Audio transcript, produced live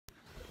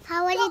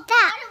How was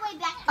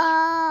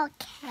that?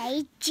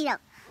 Okay, Jill.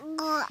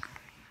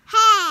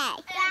 Hey.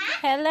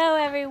 Hello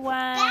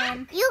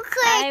everyone.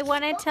 I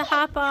wanted to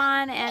hop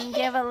on and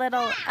give a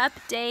little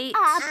update.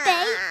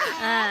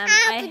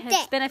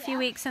 It's been a few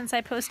weeks since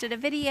I posted a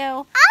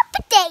video.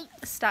 Update.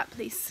 Stop,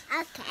 please.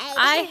 Okay.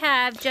 I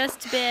have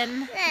just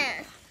been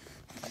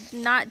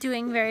not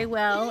doing very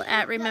well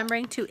at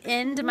remembering to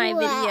end my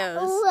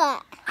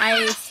videos.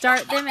 I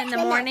start them in the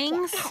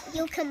mornings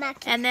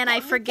and then I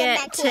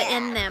forget to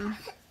end them.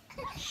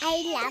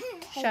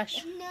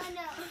 Shush.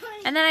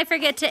 And then I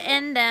forget to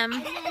end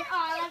them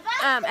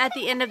at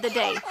the end of the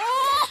day.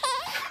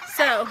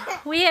 So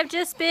we have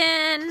just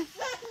been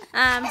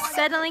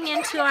settling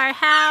into our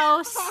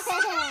house,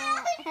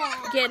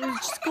 getting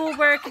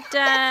schoolwork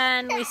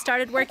done. We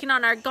started working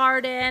on our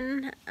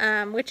garden,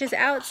 which is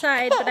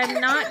outside, but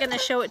I'm not going to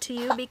show it to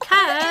you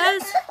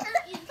because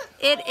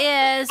it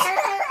is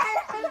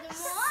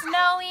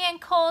snowy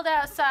and cold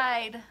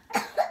outside.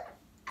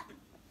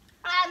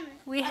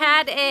 We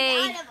had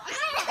a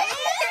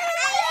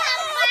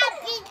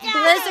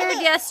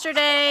blizzard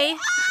yesterday,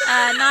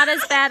 not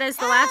as bad as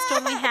the last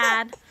one we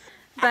had,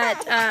 but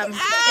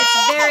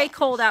it's very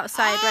cold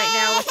outside right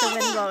now with the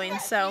wind blowing,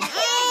 so.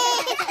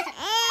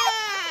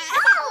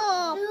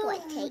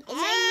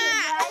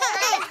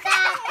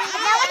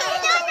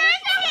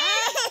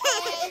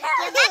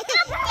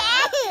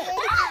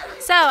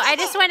 So I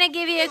just want to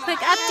give you a quick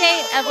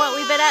update of what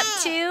we've been up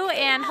to,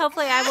 and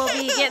hopefully I will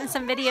be getting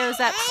some videos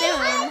up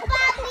soon.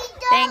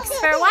 Thanks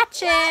for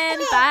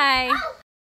watching. Bye.